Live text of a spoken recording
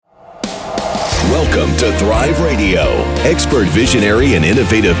Welcome to Thrive Radio, expert visionary and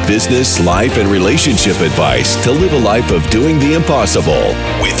innovative business, life, and relationship advice to live a life of doing the impossible.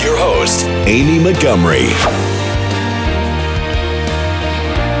 With your host, Amy Montgomery.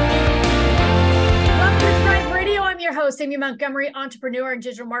 Amy Montgomery, entrepreneur and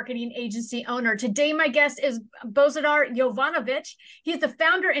digital marketing agency owner. Today, my guest is Bozidar Jovanovic. He's the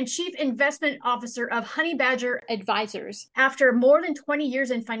founder and chief investment officer of Honey Badger Advisors. After more than 20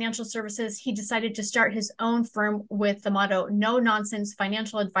 years in financial services, he decided to start his own firm with the motto, no nonsense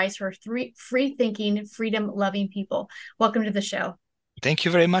financial advice for free thinking, freedom loving people. Welcome to the show. Thank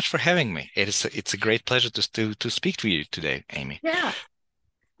you very much for having me. It's a great pleasure to speak to you today, Amy. Yeah.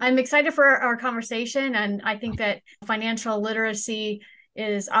 I'm excited for our conversation, and I think that financial literacy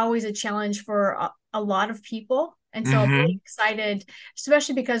is always a challenge for a lot of people. And so I'm really excited,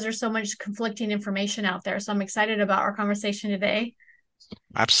 especially because there's so much conflicting information out there. So I'm excited about our conversation today.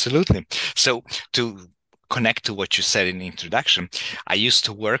 Absolutely. So to connect to what you said in the introduction, I used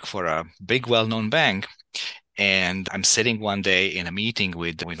to work for a big, well-known bank. And I'm sitting one day in a meeting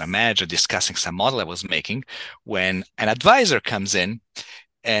with my manager discussing some model I was making when an advisor comes in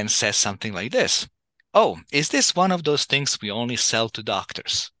and says something like this. Oh, is this one of those things we only sell to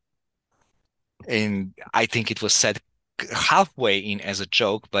doctors? And I think it was said halfway in as a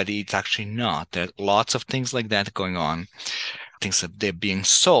joke, but it's actually not. There are lots of things like that going on, things that they're being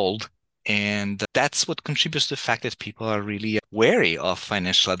sold. And that's what contributes to the fact that people are really wary of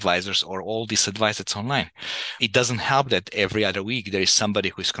financial advisors or all this advice that's online. It doesn't help that every other week there is somebody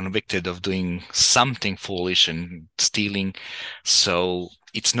who is convicted of doing something foolish and stealing. So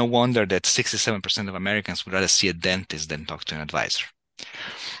it's no wonder that 67% of Americans would rather see a dentist than talk to an advisor.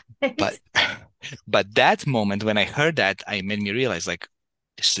 But that moment when I heard that, it made me realize, like,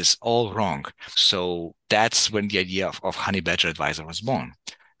 this is all wrong. So that's when the idea of Honey Badger Advisor was born.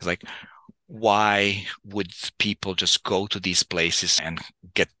 It's like, why would people just go to these places and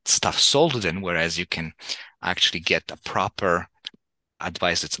get stuff sold to them, whereas you can actually get a proper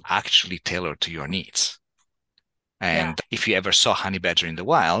advice that's actually tailored to your needs? And if you ever saw honey badger in the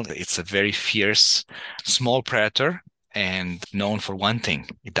wild, it's a very fierce, small predator and known for one thing: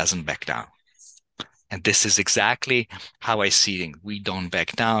 it doesn't back down. And this is exactly how I see it. We don't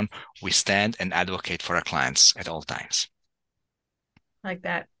back down. We stand and advocate for our clients at all times. Like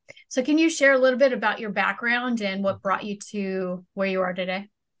that. So can you share a little bit about your background and what brought you to where you are today?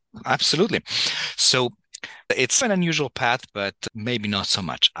 Absolutely. So it's an unusual path, but maybe not so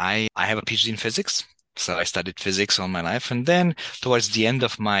much. I have a PhD in physics. So I studied physics all my life. And then towards the end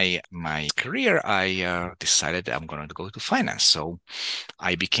of my career, I decided I'm going to go to finance. So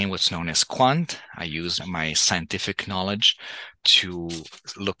I became what's known as quant. I used my scientific knowledge to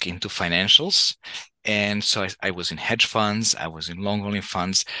look into financials. And so I was in hedge funds, I was in long-only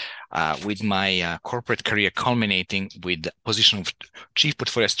funds, with my corporate career culminating with the position of chief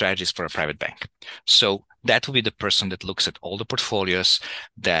portfolio strategist for a private bank. So that will be the person that looks at all the portfolios,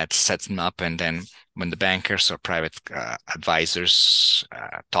 that sets them up, and then when the bankers or private advisors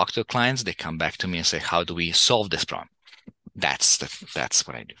talk to the clients, they come back to me and say, how do we solve this problem? That's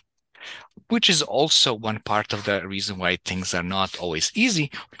what I do. Which is also one part of the reason why things are not always easy,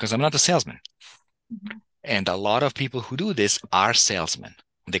 because I'm not a salesman. And a lot of people who do this are salesmen.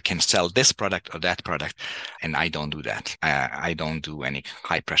 They can sell this product or that product, and I don't do that. I don't do any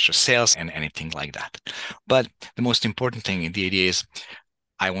high pressure sales and anything like that. But the most important thing, the idea is,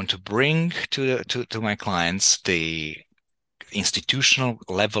 I want to bring to my clients the institutional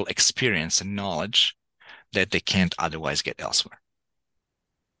level experience and knowledge that they can't otherwise get elsewhere.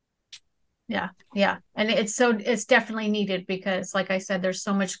 Yeah. And it's definitely needed because, like I said, there's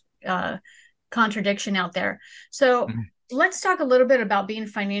so much contradiction out there. So let's talk a little bit about being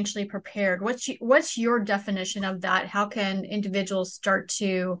financially prepared. What's your definition of that? How can individuals start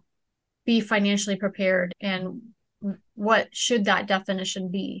to be financially prepared, and what should that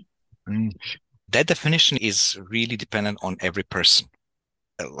definition be? That definition is really dependent on every person.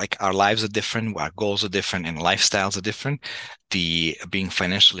 Like, our lives are different, our goals are different, and lifestyles are different. The being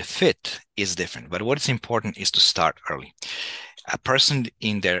financially fit is different. But what is important is to start early. A person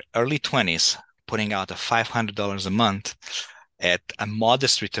in their early 20s putting out $500 a month at a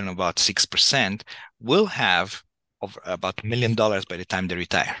modest return of about 6% will have about $1 million by the time they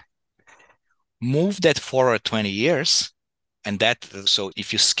retire. Move that forward 20 years, and so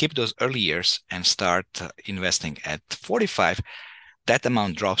if you skip those early years and start investing at 45, that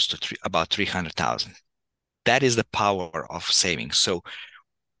amount drops to about $300,000. That is the power of savings. So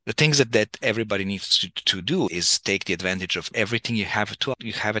the things that everybody needs to do is take the advantage of everything you have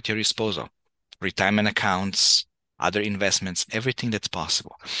at your disposal. Retirement accounts, other investments, everything that's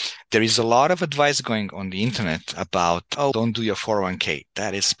possible. There is a lot of advice going on the internet about, oh, don't do your 401k.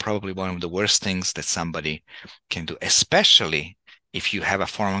 That is probably one of the worst things that somebody can do, especially if you have a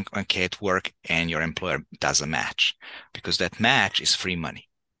 401k at work and your employer does a match, because that match is free money.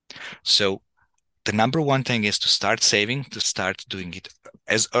 So the number one thing is to start saving, to start doing it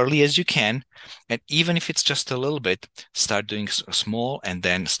as early as you can. And even if it's just a little bit, start doing small and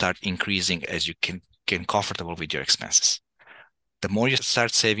then start increasing as you can get comfortable with your expenses. The more you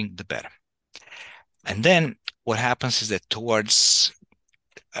start saving, the better. And then what happens is that towards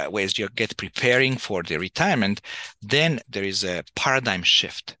as you get preparing for the retirement, then there is a paradigm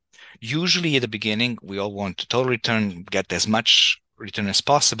shift. Usually at the beginning, we all want to total return, get as much return as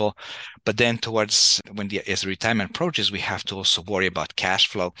possible. But then towards as retirement approaches, we have to also worry about cash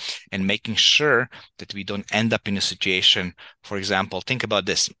flow and making sure that we don't end up in a situation. For example, think about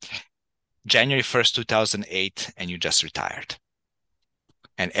this. January 1st, 2008, and you just retired.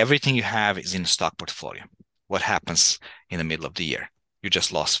 And everything you have is in a stock portfolio. What happens in the middle of the year? You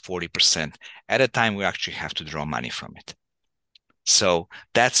just lost 40%. At a time, we actually have to draw money from it. So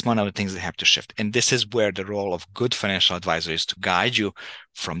that's one of the things that have to shift. And this is where the role of good financial advisor is to guide you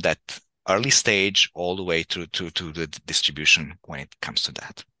from that early stage all the way to the distribution when it comes to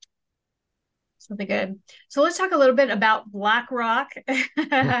that. Something good. So let's talk a little bit about BlackRock.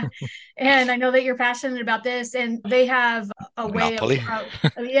 And I know that you're passionate about this, and they have a way of,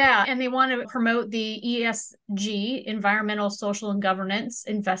 and they want to promote the ESG, environmental, social, and governance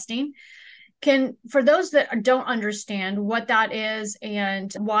investing. For those that don't understand what that is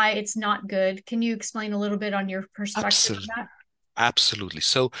and why it's not good, can you explain a little bit on your perspective of that? Absolutely.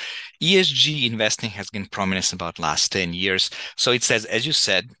 So ESG investing has been prominent about last 10 years. So it says, as you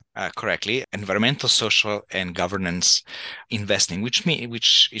said correctly, environmental, social, and governance investing,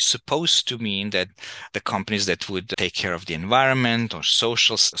 which is supposed to mean that the companies that would take care of the environment or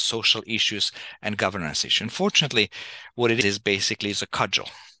social issues and governance issues. Unfortunately, what it is basically is a cudgel.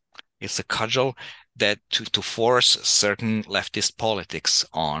 It's a cudgel that to force certain leftist politics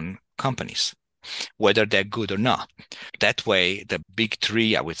on companies, whether they're good or not. That way, the big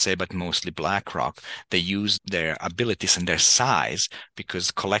three, I would say, but mostly BlackRock, they use their abilities and their size,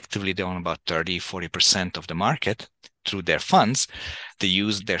 because collectively they own about 30-40% of the market through their funds. They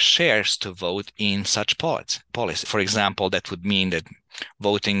use their shares to vote in such policy. For example, that would mean that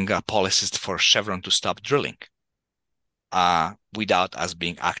voting policies for Chevron to stop drilling. Without us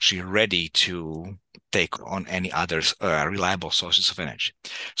being actually ready to take on any other reliable sources of energy.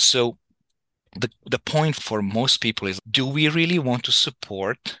 So the point for most people is, do we really want to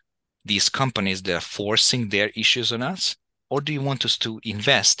support these companies that are forcing their issues on us? Or do you want us to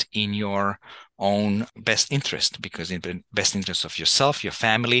invest in your own best interest? Because in the best interest of yourself, your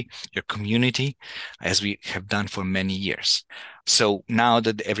family, your community, as we have done for many years. So now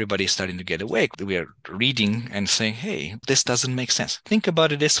that everybody is starting to get awake, we are reading and saying, hey, this doesn't make sense. Think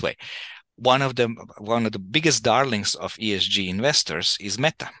about it this way. One of the biggest darlings of ESG investors is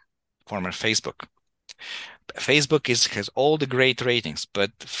Meta, former Facebook. Facebook has all the great ratings,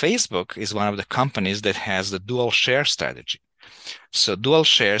 but Facebook is one of the companies that has the dual share strategy. So dual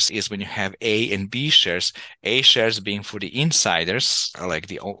shares is when you have A and B shares, A shares being for the insiders, like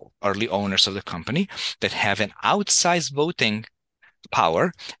the early owners of the company that have an outsized voting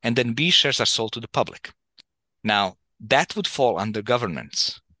power, and then B shares are sold to the public. Now, that would fall under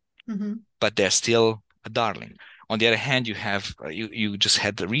governance, but they're still a darling. On the other hand, you just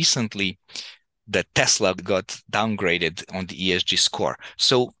had recently that Tesla got downgraded on the ESG score.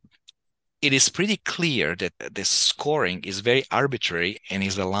 So it is pretty clear that this scoring is very arbitrary and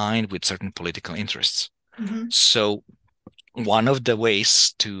is aligned with certain political interests. So one of the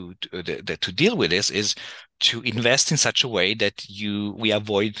ways to deal with this is to invest in such a way that we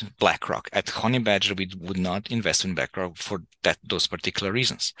avoid BlackRock. At Honey Badger, we would not invest in BlackRock for those particular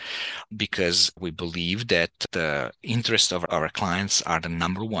reasons, because we believe that the interests of our clients are the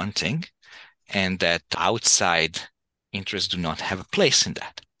number one thing, and that outside interests do not have a place in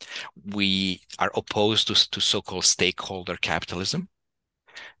that. We are opposed to so-called stakeholder capitalism,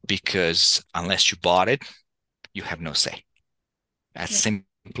 because unless you bought it, you have no say. As simple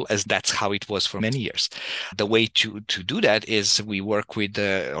as that's how it was for many years. The way to do that is we work with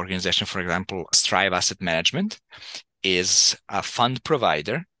the organization, for example, Strive Asset Management is a fund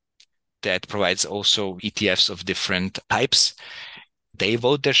provider that provides also ETFs of different types. They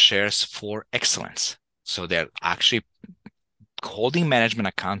vote their shares for excellence. So they're actually holding management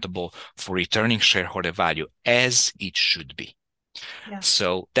accountable for returning shareholder value as it should be.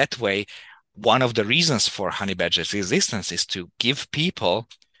 So that way, one of the reasons for Honey Badger's existence is to give people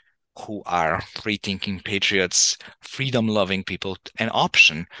who are free-thinking patriots, freedom-loving people, an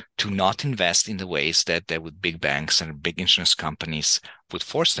option to not invest in the ways that big banks and big insurance companies would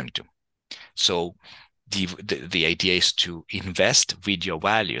force them to. So the idea is to invest with your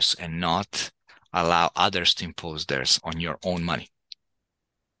values and not allow others to impose theirs on your own money.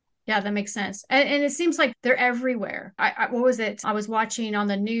 Yeah, that makes sense. And it seems like they're everywhere. What was it? I was watching on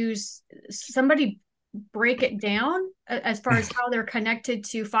the news, somebody break it down as far as how they're connected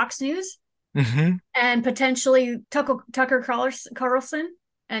to Fox News and potentially Tucker Carlson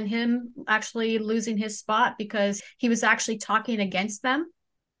and him actually losing his spot because he was actually talking against them.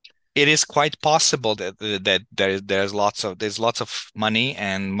 It is quite possible that there's lots of money,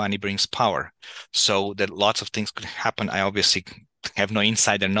 and money brings power. So that lots of things could happen. I obviously have no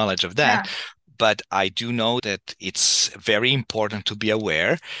insider knowledge of that. Yeah. But I do know that it's very important to be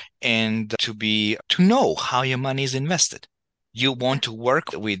aware and to know how your money is invested. You want to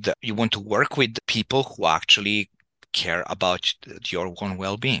work with people who actually care about your own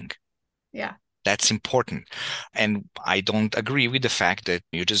well-being. Yeah. That's important. And I don't agree with the fact that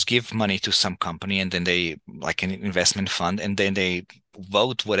you just give money to some company and then they, like an investment fund, and then they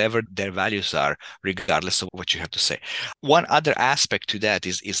vote whatever their values are, regardless of what you have to say. One other aspect to that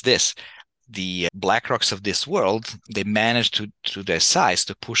is this. The BlackRocks of this world, they managed to, through their size,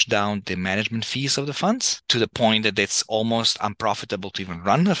 to push down the management fees of the funds to the point that it's almost unprofitable to even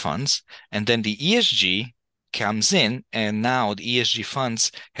run the funds. And then the ESG comes in, and now the ESG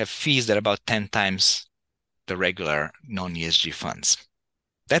funds have fees that are about 10 times the regular non-ESG funds.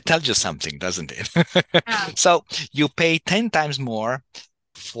 That tells you something, doesn't it? Yeah. So you pay 10 times more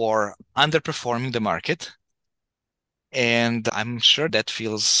for underperforming the market. And I'm sure that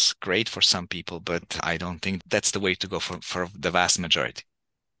feels great for some people, but I don't think that's the way to go for the vast majority.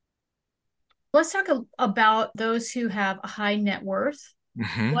 Let's talk about those who have a high net worth.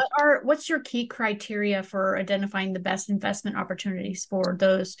 Mm-hmm. What's your key criteria for identifying the best investment opportunities for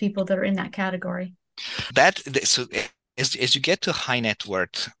those people that are in that category? So as you get to high net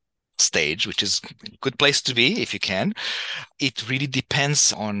worth stage, which is a good place to be if you can, it really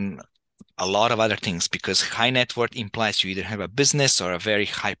depends on a lot of other things, because high net worth implies you either have a business or a very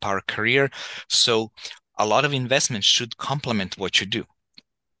high power career. So a lot of investments should complement what you do,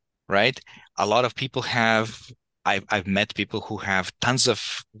 right? A lot of people I've met people who have tons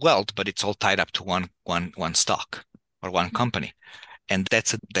of wealth, but it's all tied up to one stock or one company. And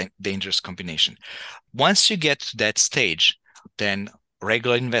that's a dangerous combination. Once you get to that stage, then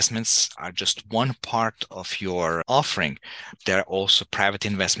regular investments are just one part of your offering. There are also private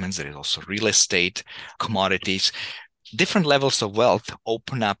investments. There is also real estate, commodities. Different levels of wealth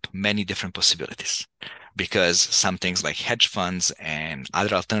open up many different possibilities, because some things like hedge funds and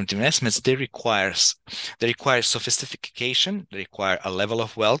other alternative investments, they require sophistication, they require a level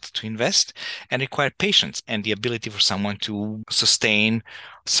of wealth to invest, and require patience and the ability for someone to sustain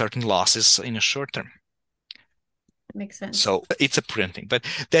certain losses in a short term. Makes sense. So it's a prudent thing, but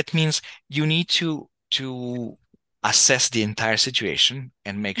that means you need to assess the entire situation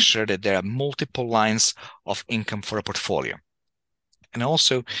and make sure that there are multiple lines of income for a portfolio. And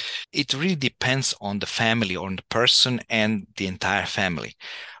also, it really depends on the family, or on the person and the entire family,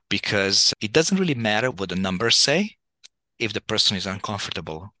 because it doesn't really matter what the numbers say if the person is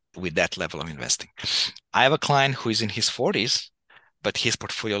uncomfortable with that level of investing. I have a client who is in his 40s, but his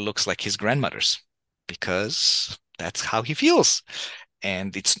portfolio looks like his grandmother's, because that's how he feels.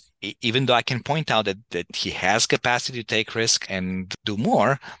 And it's, even though I can point out that he has capacity to take risk and do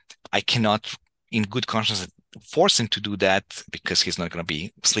more, I cannot, in good conscience, force him to do that, because he's not going to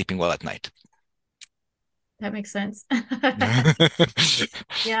be sleeping well at night. That makes sense.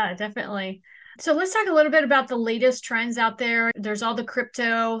 Yeah, definitely. So let's talk a little bit about the latest trends out there. There's all the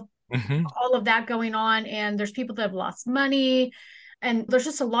crypto, all of that going on, and there's people that have lost money, and there's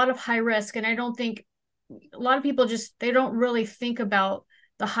just a lot of high risk. And I don't think a lot of people they don't really think about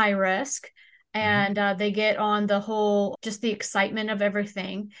the high risk, and they get on the whole, just the excitement of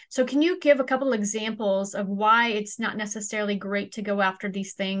everything. So can you give a couple examples of why it's not necessarily great to go after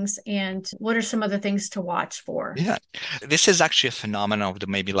these things, and what are some other things to watch for? Yeah, this is actually a phenomenon of the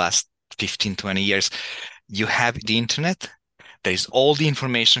maybe last 15, 20 years. You have the internet. There's all the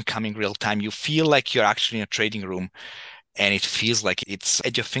information coming real time. You feel like you're actually in a trading room, and it feels like it's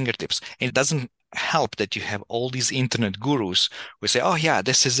at your fingertips. And it doesn't help that you have all these internet gurus who say, oh yeah,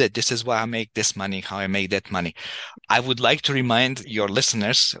 this is it. This is why I make this money, how I make that money. I would like to remind your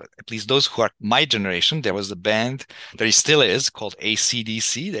listeners, at least those who are my generation, there was a band, there still is, called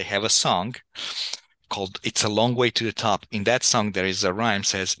AC/DC. They have a song called It's a Long Way to the Top. In that song, there is a rhyme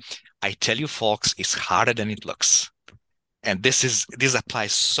says, I tell you, folks, it's harder than it looks. And this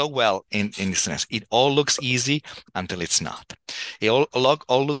applies so well in this sense. It all looks easy until it's not. It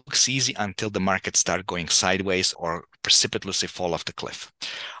all looks easy until the markets start going sideways or precipitously fall off the cliff.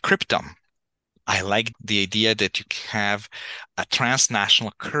 Crypto. I like the idea that you have a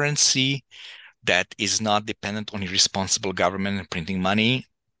transnational currency that is not dependent on irresponsible government and printing money.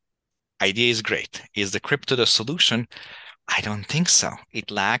 Idea is great. Is the crypto the solution? I don't think so.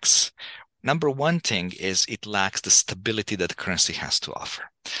 It lacks, number one thing is it lacks the stability that the currency has to offer.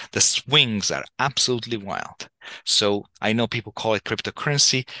 The swings are absolutely wild. So I know people call it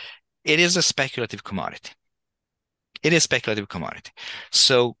cryptocurrency. It is a speculative commodity. It is speculative commodity.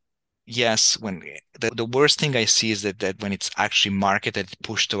 So yes, when the worst thing I see is that when it's actually marketed,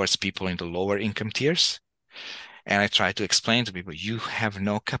 pushed towards people in the lower income tiers. And I try to explain to people, you have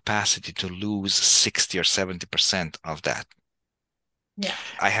no capacity to lose 60 or 70% of that. Yeah.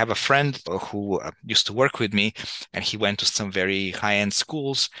 I have a friend who used to work with me, and he went to some very high-end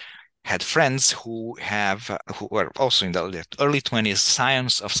schools, had friends who were also in the early 20s,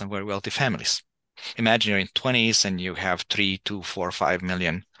 scions of some very wealthy families. Imagine you're in 20s and you have 3, 2, 4, 5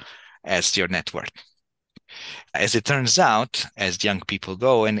 million as your net worth. As it turns out, as young people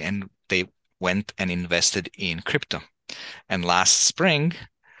go, and they went and invested in crypto. And last spring,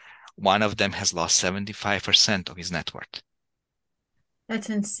 one of them has lost 75% of his net worth.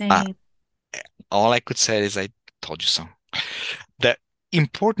 That's insane. All I could say is I told you so. The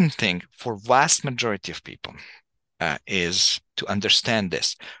important thing for vast majority of people is to understand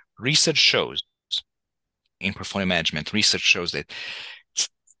this. Research shows in portfolio management, research shows that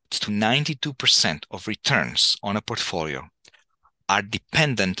to 92% of returns on a portfolio are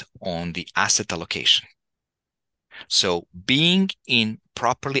dependent on the asset allocation. So being in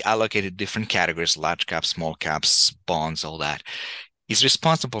properly allocated different categories, large caps, small caps, bonds, all that, is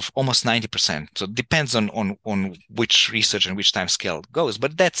responsible for almost 90%. So it depends on which research and which time scale goes,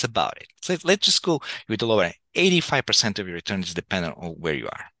 but that's about it. So let's just go with the lower end. 85% of your return is dependent on where you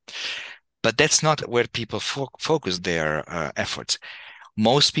are. But that's not where people focus their efforts.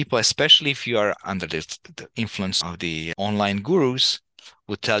 Most people, especially if you are under the influence of the online gurus,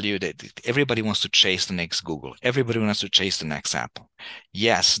 would tell you that everybody wants to chase the next Google. Everybody wants to chase the next Apple.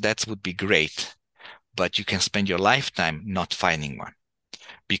 Yes, that would be great, but you can spend your lifetime not finding one.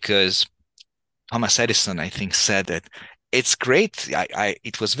 Because Thomas Edison, I think, said that it's great.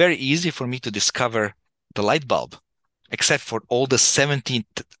 It was very easy for me to discover the light bulb, except for all the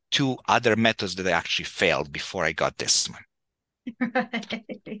 72 other methods that I actually failed before I got this one.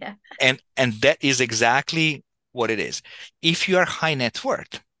 Yeah. And that is exactly what it is. If you are high net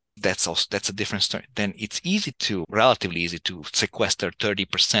worth, that's a different story. Then it's relatively easy to sequester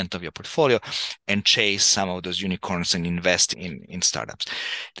 30% of your portfolio and chase some of those unicorns and invest in startups.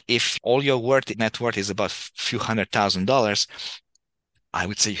 If all your net worth is about a few $100,000, I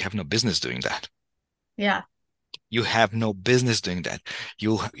would say you have no business doing that. Yeah. You have no business doing that.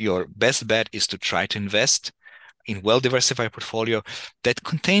 Your best bet is to try to invest in well-diversified portfolio that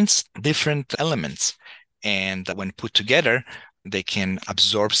contains different elements. And when put together, they can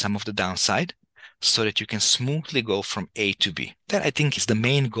absorb some of the downside so that you can smoothly go from A to B. That I think is the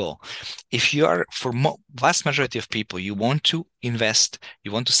main goal. If you are, for vast majority of people, you want to invest,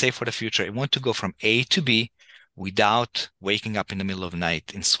 you want to save for the future, you want to go from A to B without waking up in the middle of the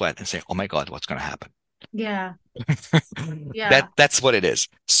night in sweat and say, oh my God, what's going to happen? Yeah. Yeah. That's what it is.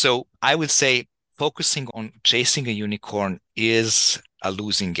 So I would say focusing on chasing a unicorn is a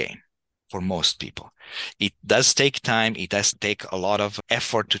losing game for most people. It does take time. It does take a lot of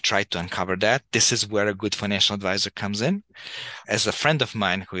effort to try to uncover that. This is where a good financial advisor comes in. As a friend of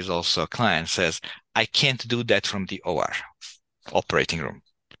mine, who is also a client, says, I can't do that from the OR, operating room.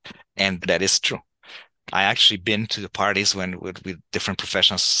 And that is true. I actually been to the parties with different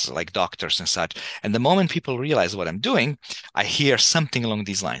professionals like doctors and such. And the moment people realize what I'm doing, I hear something along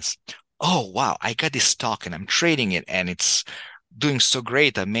these lines. Oh, wow, I got this stock and I'm trading it and it's doing so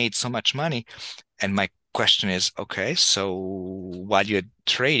great. I made so much money. And my question is, okay, so while you're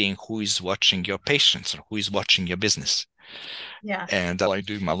trading, who is watching your patients or who is watching your business? Yeah. And I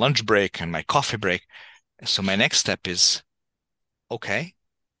do my lunch break and my coffee break. So my next step is, okay,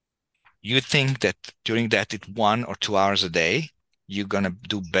 you think that during that 1 or 2 hours a day, you're going to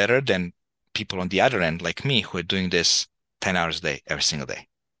do better than people on the other end, like me, who are doing this 10 hours a day, every single day.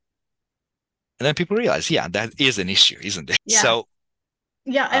 And then people realize, yeah, that is an issue, isn't it? Yeah. So,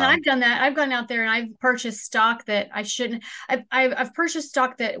 yeah, and I've done that. I've gone out there and I've purchased stock that I shouldn't. I've purchased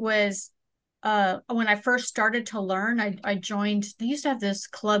stock that was when I first started to learn. I joined. They used to have this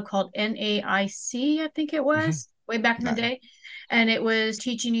club called NAIC, I think it was, way back in the day, and it was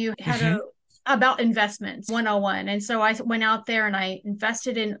teaching you how to about investments 101. And so I went out there and I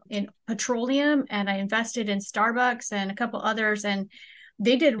invested in petroleum, and I invested in Starbucks and a couple others, and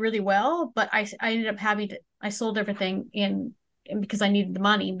they did really well. But I ended up I sold everything because I needed the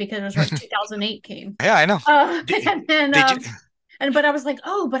money, because it was right 2008 came. Yeah, I know. And then Did you? but I was like,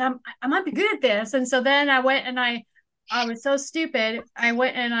 oh, but I might be good at this. And so then I went and I was so stupid. I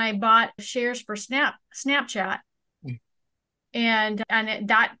went and I bought shares for Snapchat, and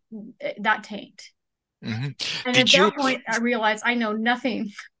that tanked. Mm-hmm. And at that point, I realized I know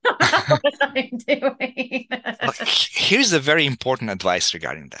nothing about what I'm doing. Here's a very important advice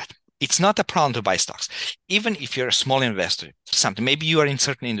regarding that. It's not a problem to buy stocks. Even if you're a small investor, something, maybe you are in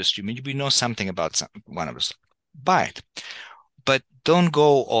certain industry, maybe you know something about one of those, buy it. But don't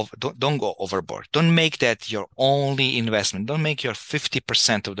go overboard. Don't make that your only investment. Don't make your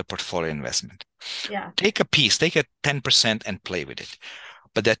 50% of the portfolio investment. Yeah. Take a piece, take a 10% and play with it.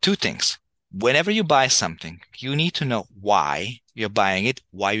 But there are two things. Whenever you buy something, you need to know why you're buying it,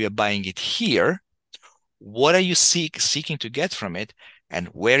 why you're buying it here, what are you seeking to get from it, and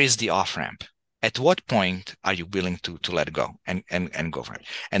where is the off-ramp? At what point are you willing to let go and go for it?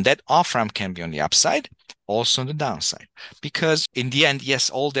 And that off-ramp can be on the upside, also on the downside. Because in the end, yes,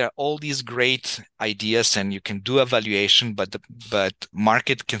 there are all these great ideas and you can do a valuation, but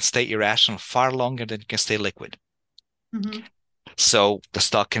market can stay irrational far longer than it can stay liquid. Mm-hmm. So the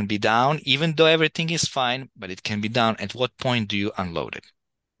stock can be down, even though everything is fine, but it can be down. At what point do you unload it?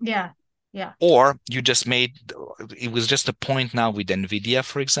 Yeah. Yeah. Or it was just a point now with NVIDIA,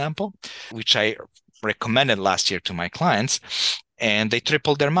 for example, which I recommended last year to my clients, and they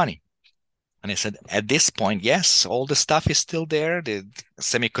tripled their money. And I said, at this point, yes, all the stuff is still there. The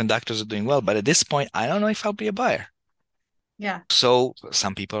semiconductors are doing well, but at this point, I don't know if I'll be a buyer. Yeah. So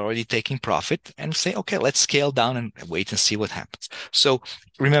some people are already taking profit and say, okay, let's scale down and wait and see what happens. So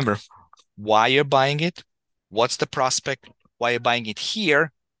remember why you're buying it, what's the prospect, why you're buying it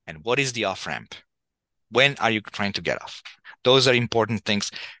here, and what is the off-ramp? When are you trying to get off? Those are important things,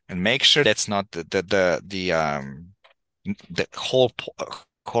 and make sure that's not the whole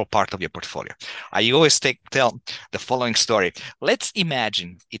part of your portfolio. I always tell the following story. Let's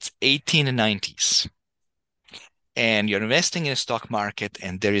imagine it's 1890s. And you're investing in a stock market,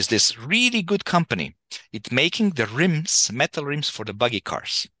 and there is this really good company. It's making the rims, metal rims for the buggy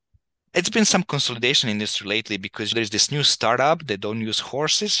cars. It's been some consolidation in this lately because there's this new startup. They don't use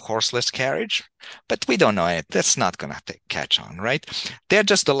horseless carriage, but we don't know it. That's not going to catch on, right? They're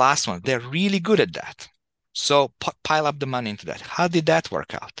just the last one. They're really good at that. So pile up the money into that. How did that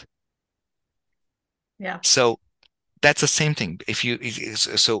work out? Yeah. So that's the same thing.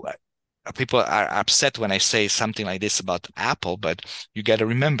 People are upset when I say something like this about Apple, but you got to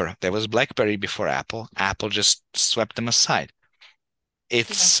remember there was BlackBerry before Apple. Apple just swept them aside.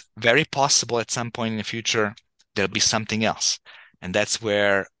 It's very possible at some point in the future there'll be something else, and that's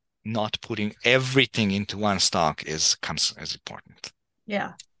where not putting everything into one stock comes as important.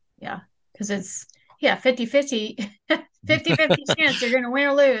 Yeah, because it's 50-50 chance you're going to win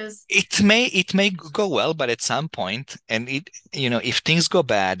or lose. It may go well, but at some point, and if things go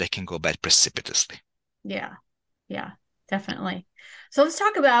bad, they can go bad precipitously. Yeah, definitely. So let's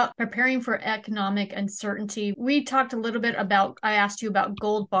talk about preparing for economic uncertainty. We talked a little bit I asked you about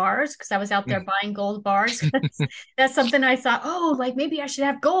gold bars because I was out there buying gold bars. That's something I thought, oh, like maybe I should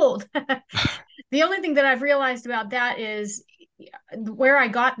have gold. The only thing that I've realized about that is where I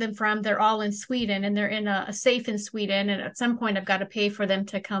got them from, they're all in Sweden, and they're in a safe in Sweden. And at some point I've got to pay for them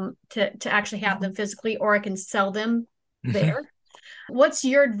to come to actually have them physically, or I can sell them there. What's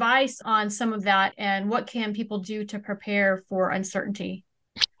your advice on some of that, and what can people do to prepare for uncertainty?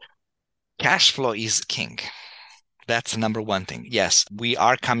 Cash flow is king. That's the number one thing. Yes, we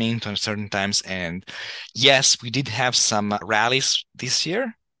are coming to certain times, and yes, we did have some rallies this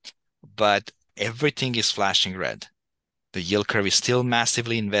year, but everything is flashing red. The yield curve is still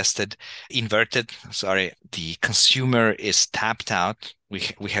massively inverted. Sorry, the consumer is tapped out.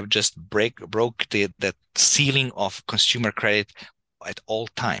 We have just broke the ceiling of consumer credit at all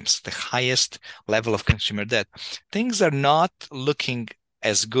times, the highest level of consumer debt. Things are not looking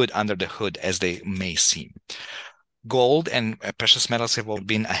as good under the hood as they may seem. Gold and precious metals have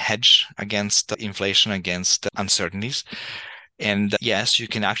been a hedge against inflation, against uncertainties. And yes, you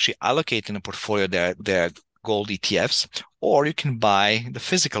can actually allocate in a portfolio their gold ETFs, or you can buy the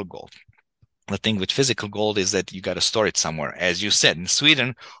physical gold. The thing with physical gold is that you got to store it somewhere, as you said, in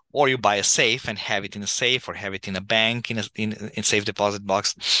Sweden, or you buy a safe and have it in a safe, or have it in a bank in safe deposit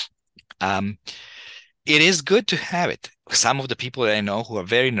box. It is good to have it. Some of the people that I know who are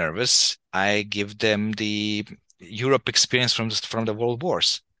very nervous, I give them the Europe experience from the world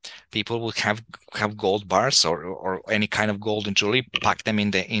wars. People will have gold bars or any kind of gold and jewelry, pack them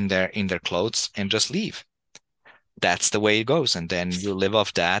in their clothes and just leave. That's the way it goes, and then you live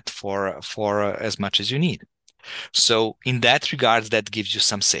off that for as much as you need. So in that regard, that gives you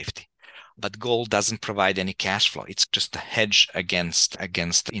some safety. But gold doesn't provide any cash flow. It's just a hedge against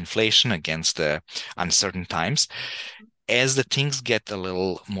inflation, against uncertain times. As the things get a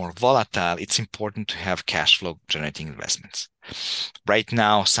little more volatile, it's important to have cash flow generating investments. Right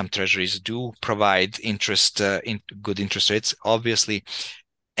now, some treasuries do provide good interest rates. Obviously,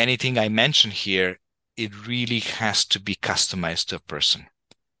 anything I mention here, it really has to be customized to a person.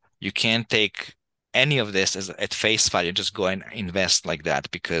 You can't take any of this at face value, just go and invest like that,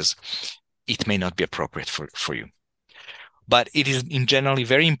 because it may not be appropriate for you. But it is in generally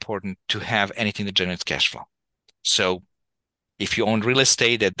very important to have anything that generates cash flow. So if you own real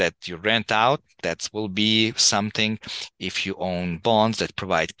estate that you rent out, that will be something. If you own bonds that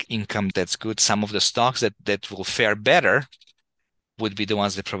provide income, that's good. Some of the stocks that will fare better would be the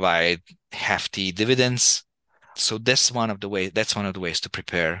ones that provide hefty dividends. So that's one of the ways to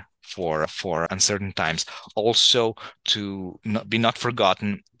prepare for uncertain times. Also, to not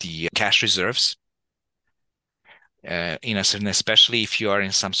forgotten, the cash reserves. Especially if you are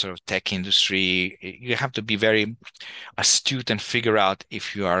in some sort of tech industry, you have to be very astute and figure out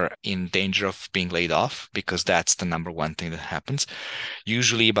if you are in danger of being laid off, because that's the number one thing that happens.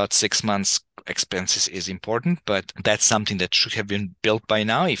 Usually about 6 months expenses is important, but that's something that should have been built by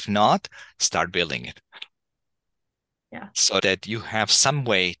now. If not, start building it. Yeah. So that you have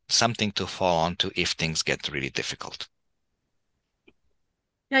something to fall onto if things get really difficult.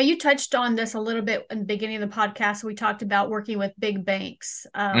 Now, you touched on this a little bit in the beginning of the podcast. We talked about working with big banks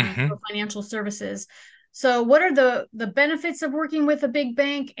for financial services. So what are the benefits of working with a big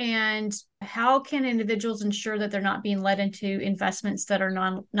bank, and how can individuals ensure that they're not being led into investments that are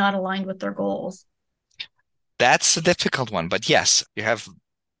not aligned with their goals? That's a difficult one, but yes, you have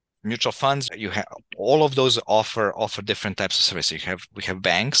mutual funds. You have all of those offer different types of services. We have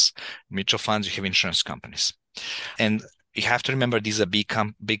banks, mutual funds, you have insurance companies. And you have to remember, these are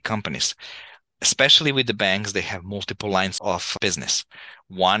big companies. Especially with the banks, they have multiple lines of business.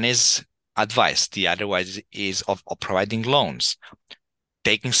 One is advice. The other one is of providing loans,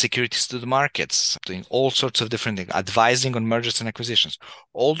 taking securities to the markets, doing all sorts of different things, advising on mergers and acquisitions.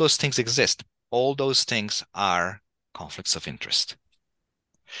 All those things exist. All those things are conflicts of interest.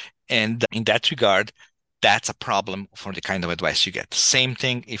 And in that regard, that's a problem for the kind of advice you get. Same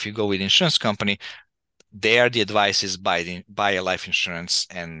thing if you go with insurance company. There, the advice is buy a life insurance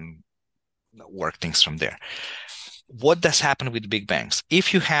and work things from there. What does happen with big banks?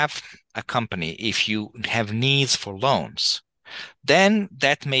 If you have a company, if you have needs for loans, then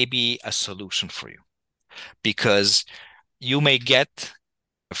that may be a solution for you, because you may get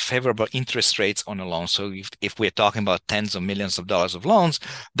favorable interest rates on a loan. So if we're talking about tens of millions of dollars of loans,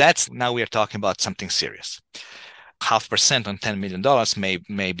 now we're talking about something serious. 0.5% on $10 million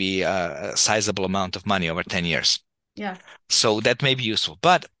may be a sizable amount of money over 10 years. Yeah. So that may be useful.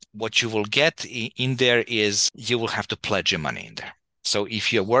 But what you will get in there is you will have to pledge your money in there. So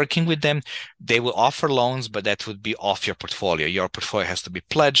if you're working with them, they will offer loans, but that would be off your portfolio. Your portfolio has to be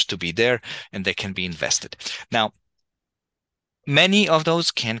pledged to be there, and they can be invested. Now, many of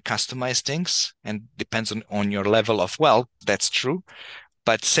those can customize things, and depends on your level of wealth. That's true.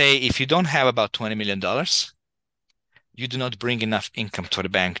 But say if you don't have about $20 million, you do not bring enough income to the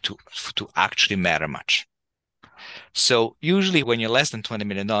bank to actually matter much. So usually when you're less than $20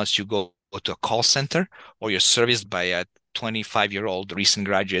 million, you go to a call center, or you're serviced by a 25-year-old recent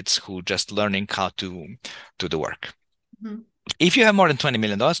graduates who just learning how to do the work. Mm-hmm. If you have more than $20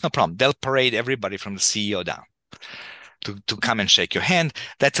 million, no problem. They'll parade everybody from the CEO down to come and shake your hand.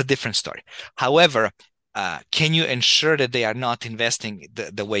 That's a different story. However, can you ensure that they are not investing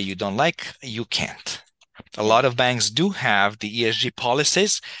the way you don't like? You can't. A lot of banks do have the ESG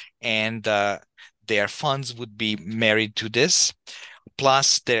policies, and their funds would be married to this.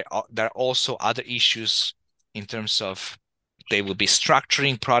 Plus, there are also other issues in terms of they will be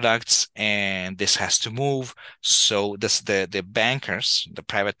structuring products, and this has to move. So the bankers, the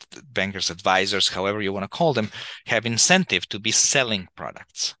private bankers, advisors, however you want to call them, have incentive to be selling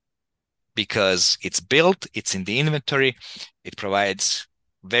products, because it's built, it's in the inventory, it provides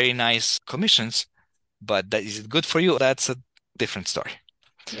very nice commissions. But is it good for you? That's a different story.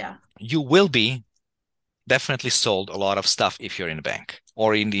 Yeah. You will be definitely sold a lot of stuff if you're in a bank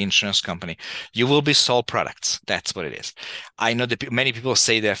or in the insurance company. You will be sold products. That's what it is. I know that many people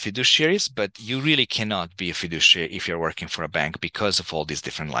say they're fiduciaries, but you really cannot be a fiduciary if you're working for a bank because of all these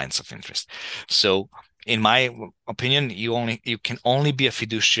different lines of interest. So in my opinion, you can only be a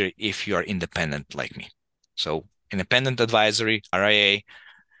fiduciary if you are independent like me. So independent advisory, RIA,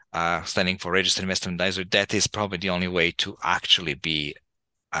 standing for registered investment advisor, that is probably the only way to actually be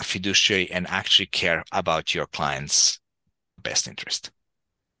a fiduciary and actually care about your client's best interest.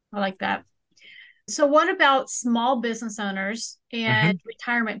 I like that. So, what about small business owners and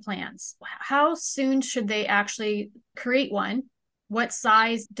retirement plans? How soon should they actually create one? What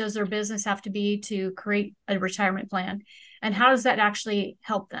size does their business have to be to create a retirement plan? And how does that actually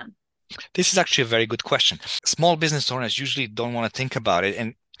help them? This is actually a very good question. Small business owners usually don't want to think about it.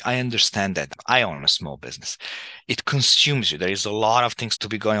 And I understand that. I own a small business. It consumes you. There is a lot of things to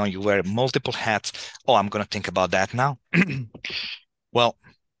be going on. You wear multiple hats. Oh, I'm going to think about that now. Well,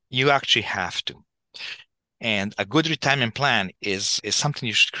 you actually have to. And a good retirement plan is something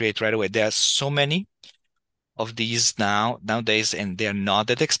you should create right away. There are so many of these nowadays, and they're not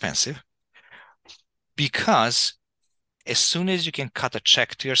that expensive because as soon as you can cut a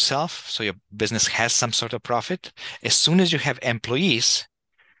check to yourself, so your business has some sort of profit, as soon as you have employees,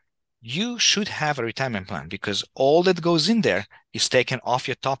 you should have a retirement plan because all that goes in there is taken off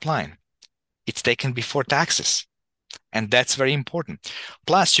your top line. It's taken before taxes. And that's very important.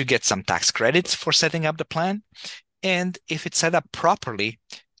 Plus, you get some tax credits for setting up the plan. And if it's set up properly,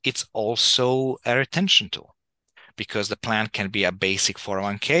 it's also a retention tool because the plan can be a basic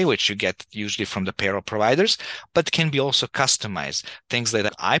 401k, which you get usually from the payroll providers, but can be also customized. Things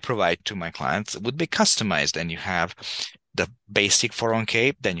that I provide to my clients would be customized, and you have the basic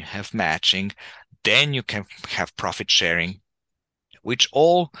 401k, then you have matching, then you can have profit sharing, which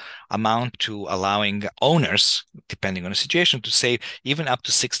all amount to allowing owners, depending on the situation, to save even up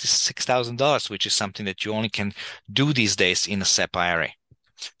to $66,000, which is something that you only can do these days in a SEP IRA.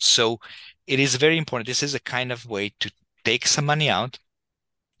 So it is very important. This is a kind of way to take some money out,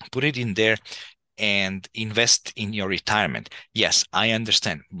 put it in there, and invest in your retirement. Yes, I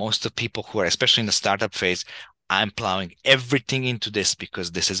understand. Most of the people who are, especially in the startup phase, I'm plowing everything into this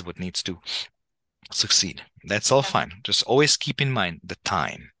because this is what needs to succeed. That's all fine. Just always keep in mind the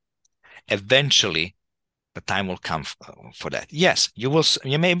time. Eventually, the time will come for that. Yes, you will.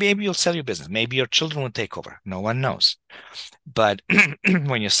 Maybe you'll sell your business. Maybe your children will take over. No one knows. But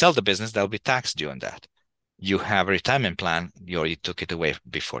when you sell the business, there'll be tax due on that. You have a retirement plan. You already took it away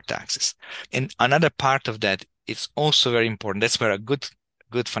before taxes. And another part of that is also very important. That's where a good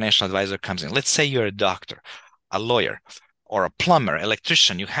financial advisor comes in. Let's say you're a doctor, a lawyer, or a plumber,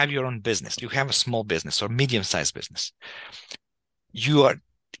 electrician. You have your own business. You have a small business or medium-sized business. You are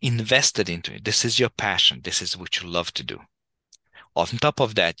invested into it. This is your passion. This is what you love to do. On top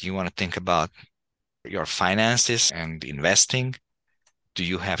of that, you want to think about your finances and investing. Do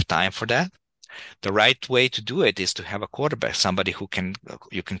you have time for that? The right way to do it is to have a quarterback, somebody who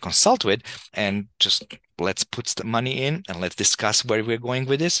you can consult with, and just let's put the money in and let's discuss where we're going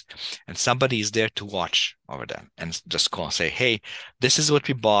with this. And somebody is there to watch over that and just call and say, hey, this is what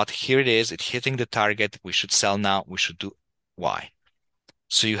we bought. Here it is. It's hitting the target. We should sell now. We should do Y.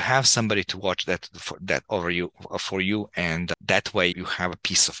 So you have somebody to watch that for you, and that way you have a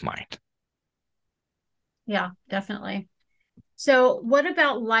peace of mind. Yeah, definitely. So what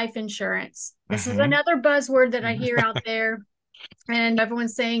about life insurance? This is another buzzword that I hear out there, and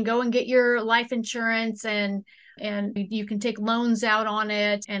everyone's saying, go and get your life insurance and you can take loans out on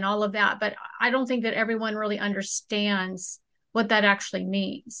it and all of that. But I don't think that everyone really understands what that actually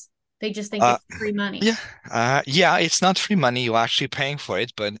means. They just think it's free money. Yeah, it's not free money. You're actually paying for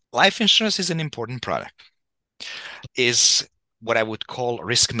it, but life insurance is an important product. Is what I would call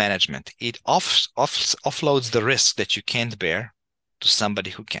risk management. It offloads the risk that you can't bear to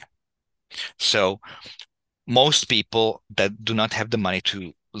somebody who can. So most people that do not have the money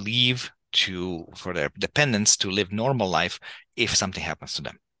to leave for their dependents to live normal life if something happens to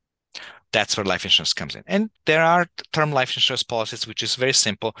them. That's where life insurance comes in. And there are term life insurance policies, which is very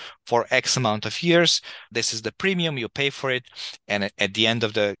simple. For X amount of years, this is the premium, you pay for it. And at the end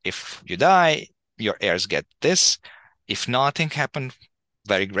of if you die, your heirs get this. If nothing happened,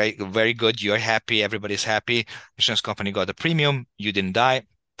 very great, very good. You're happy. Everybody's happy. Insurance company got the premium. You didn't die.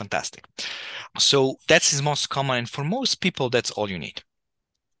 Fantastic. So that's the most common. And for most people, that's all you need.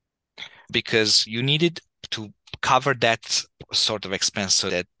 Because you need it to cover that sort of expense so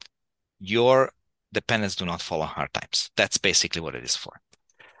that your dependents do not fall on hard times. That's basically what it is for.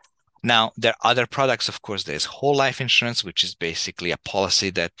 Now, there are other products, of course. There's whole life insurance, which is basically a policy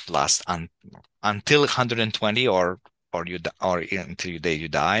that lasts until 120 or until the day you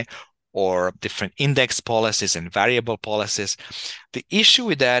die, or different index policies and variable policies. The issue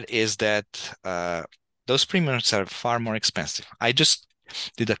with that is that those premiums are far more expensive. I just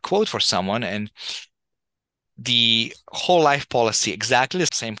did a quote for someone, and the whole life policy, exactly the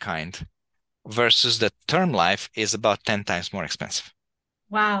same kind, versus the term life is about 10 times more expensive.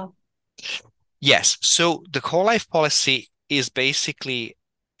 Wow. Yes. So the whole life policy is basically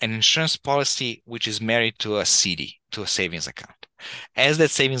an insurance policy which is married to a CD, to a savings account. As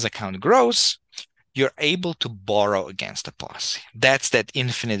that savings account grows, you're able to borrow against the policy. That's that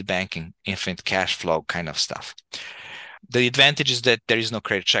infinite banking, infinite cash flow kind of stuff. The advantage is that there is no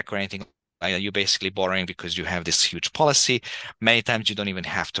credit check or anything. You're basically borrowing because you have this huge policy. Many times you don't even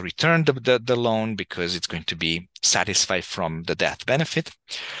have to return the loan because it's going to be satisfied from the death benefit.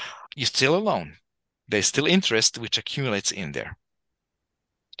 You're still a loan. There's still interest which accumulates in there.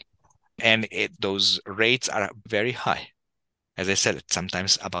 And those rates are very high. As I said, it's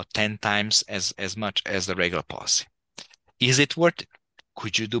sometimes about 10 times as much as the regular policy. Is it worth it?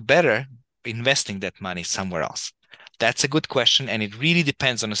 Could you do better investing that money somewhere else? That's a good question, and it really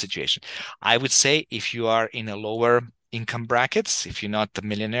depends on the situation. I would say if you are in a lower income brackets, if you're not a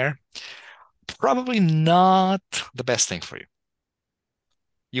millionaire, probably not the best thing for you.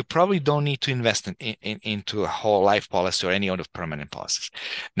 You probably don't need to invest into a whole life policy or any other permanent policies.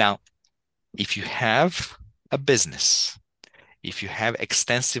 Now, if you have a business, if you have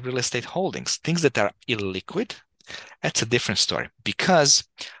extensive real estate holdings, things that are illiquid, that's a different story, because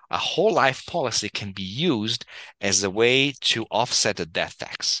a whole life policy can be used as a way to offset a death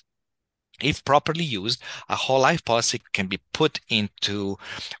tax. If properly used, a whole life policy can be put into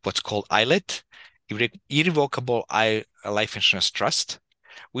what's called ILIT, Irrevocable Life Insurance Trust,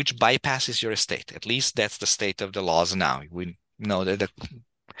 which bypasses your estate. At least that's the state of the laws now. We know that the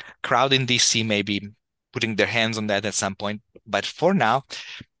crowd in DC may be putting their hands on that at some point, but for now,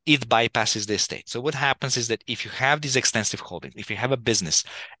 it bypasses the estate. So what happens is that if you have these extensive holdings, if you have a business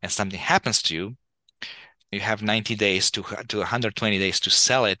and something happens to you, you have 90 days to 120 days to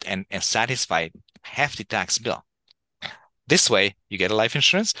sell it and satisfy a hefty tax bill. This way, you get a life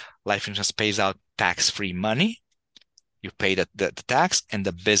insurance. Life insurance pays out tax-free money. You pay the tax, and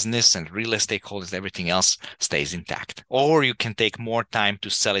the business and real estate holdings, everything else stays intact. Or you can take more time to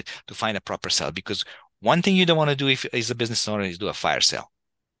sell it, to find a proper sale. Because one thing you don't want to do if as a business owner is do a fire sale.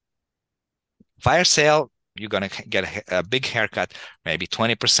 Fire sale, you're going to get a big haircut, maybe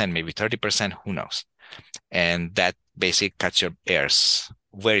 20%, maybe 30%, who knows? And that basically cuts your heirs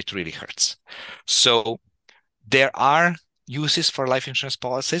where it really hurts. So there are uses for life insurance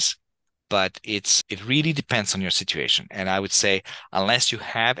policies, but it really depends on your situation. And I would say, unless you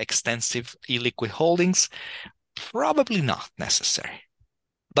have extensive illiquid holdings, probably not necessary.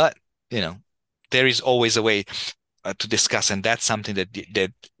 But, there is always a way to discuss, and that's something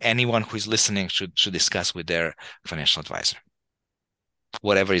that anyone who is listening should discuss with their financial advisor.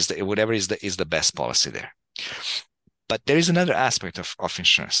 Whatever is the best policy there. But there is another aspect of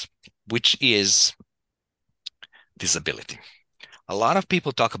insurance, which is disability. A lot of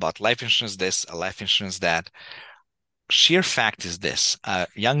people talk about life insurance this, a life insurance that. Sheer fact is this: a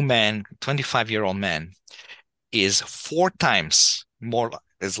young man, 25-year-old man, is 4 times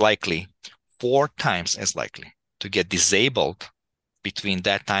as likely to get disabled between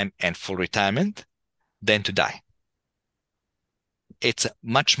that time and full retirement than to die. It's a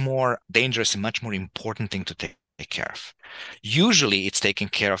much more dangerous and much more important thing to take care of. Usually it's taken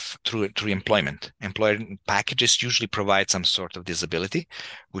care of through employment. Employment packages usually provide some sort of disability,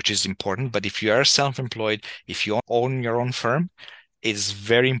 which is important. But if you are self-employed, if you own your own firm, it is a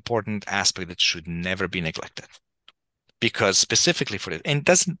very important aspect that should never be neglected. Because specifically for it, and it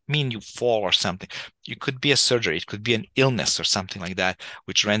doesn't mean you fall or something. You could be a surgery, it could be an illness or something like that,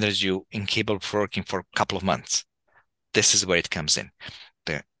 which renders you incapable of working for a couple of months. This is where it comes in.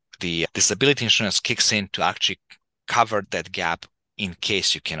 The disability insurance kicks in to actually cover that gap in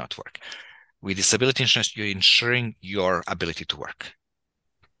case you cannot work. With disability insurance, you're ensuring your ability to work.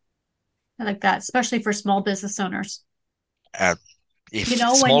 I like that, especially for small business owners.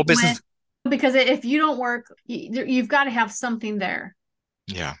 Because if you don't work, you've got to have something there.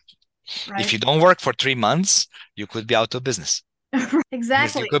 Yeah. Right? If you don't work for 3 months, you could be out of business.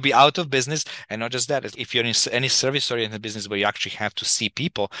 Exactly. You could be out of business, and not just that. If you're in any service-oriented business where you actually have to see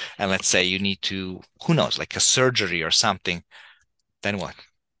people, and let's say you need to, who knows, like a surgery or something, then what?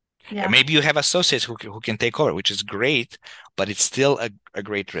 Yeah. Maybe you have associates who can take over, which is great, but it's still a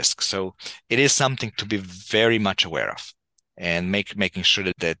great risk. So it is something to be very much aware of, and making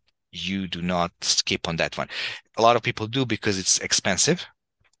sure that you do not skip on that one. A lot of people do because it's expensive.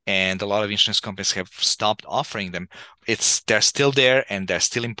 And a lot of insurance companies have stopped offering them. They're still there, and they're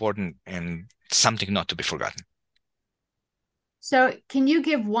still important, and something not to be forgotten. So can you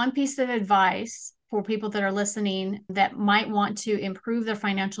give one piece of advice for people that are listening that might want to improve their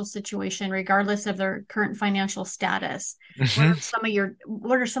financial situation, regardless of their current financial status?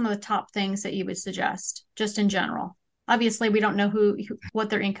 What are some of the top things that you would suggest, just in general? Obviously, we don't know what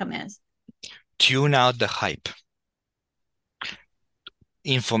their income is. Tune out the hype.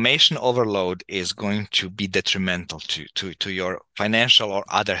 Information overload is going to be detrimental to your financial or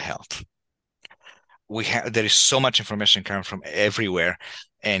other health. There is so much information coming from everywhere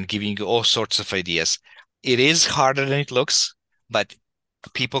and giving you all sorts of ideas. It is harder than it looks, but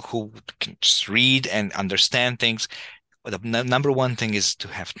people who can just read and understand things, the number one thing is to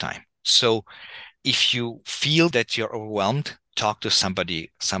have time. So if you feel that you're overwhelmed, talk to somebody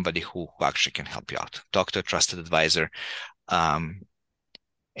who actually can help you out. Talk to a trusted advisor,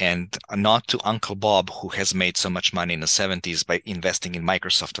 and not to Uncle Bob, who has made so much money in the 70s by investing in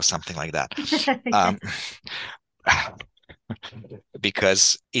Microsoft or something like that.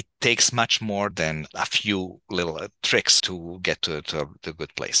 Because it takes much more than a few little tricks to get to the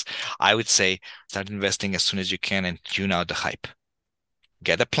good place. I would say start investing as soon as you can and tune out the hype.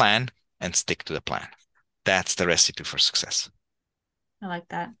 Get a plan and stick to the plan. That's the recipe for success. I like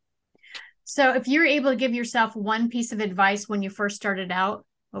that. So if you're able to give yourself one piece of advice when you first started out,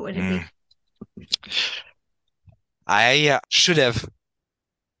 what would it be? I should have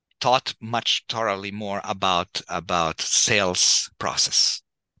taught much thoroughly more about sales process.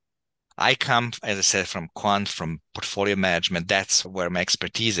 I come, as I said, from portfolio management. That's where my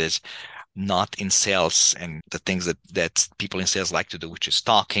expertise is, not in sales and the things that people in sales like to do, which is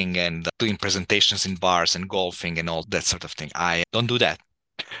talking and doing presentations in bars and golfing and all that sort of thing. I don't do that.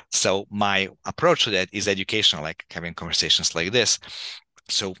 So my approach to that is educational, like having conversations like this.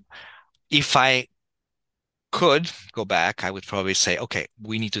 So if I could go back, I would probably say, okay,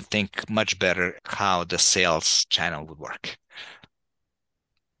 we need to think much better how the sales channel would work.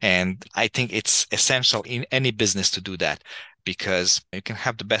 And I think it's essential in any business to do that, because you can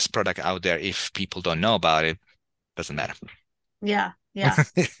have the best product out there. If people don't know about it, doesn't matter. Yeah.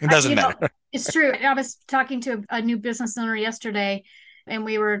 It doesn't matter. It's true. I was talking to a new business owner yesterday, and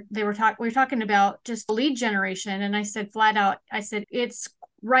we were talking about just lead generation. And I said flat out, it's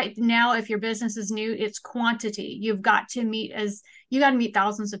right now, if your business is new, it's quantity. You've got to meet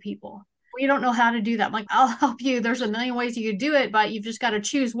thousands of people. You don't know how to do that. I'm like, I'll help you. There's a million ways you could do it, but you've just got to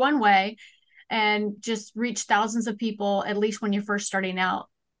choose one way and just reach thousands of people, at least when you're first starting out.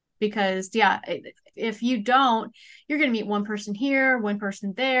 Because if you don't, you're going to meet one person here, one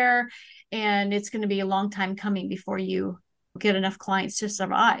person there, and it's going to be a long time coming before you get enough clients to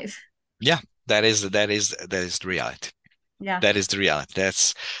survive. Yeah, that is the reality. Yeah, that is the reality.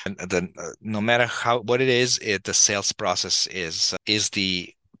 That's no matter what it is, the sales process is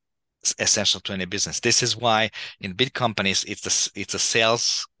the essential to any business. This is why in big companies it's a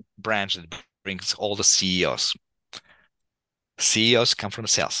sales branch that brings all the CEOs. CEOs come from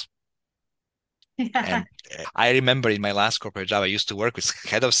sales. Yeah. And I remember in my last corporate job, I used to work with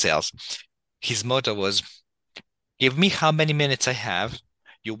head of sales. His motto was, give me how many minutes I have,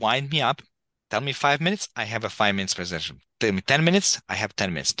 you wind me up, tell me 5 minutes, I have a 5 minutes presentation. Tell me 10 minutes, I have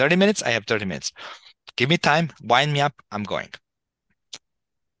 10 minutes. 30 minutes, I have 30 minutes. Give me time, wind me up, I'm going.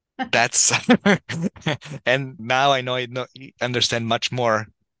 That's and now I understand much more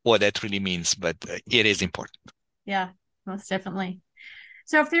what that really means, but it is important. Yeah, most definitely.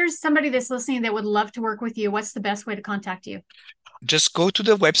 So if there's somebody that's listening that would love to work with you, what's the best way to contact you? Just go to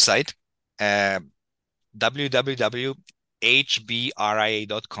the website,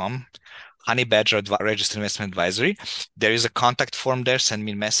 www.hbria.com, Honey Badger Registered Investment Advisory. There is a contact form there. Send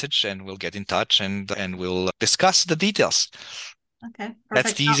me a message and we'll get in touch and we'll discuss the details. Okay, perfect.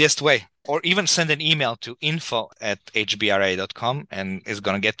 That's the easiest way. Or even send an email to info@hbria.com and it's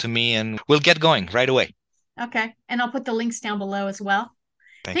going to get to me and we'll get going right away. Okay. And I'll put the links down below as well.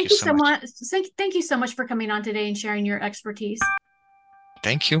 Thank you so much. Thank you so much for coming on today and sharing your expertise.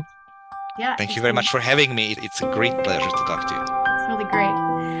 Thank you. Yeah. Thank you very much for having me. It's a great pleasure to talk to you. It's really great.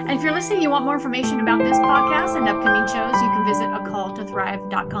 And if you're listening, you want more information about this podcast and upcoming shows, you can visit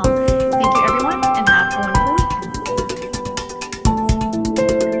acalltothrive.com. Thank you, everyone, and have a wonderful day.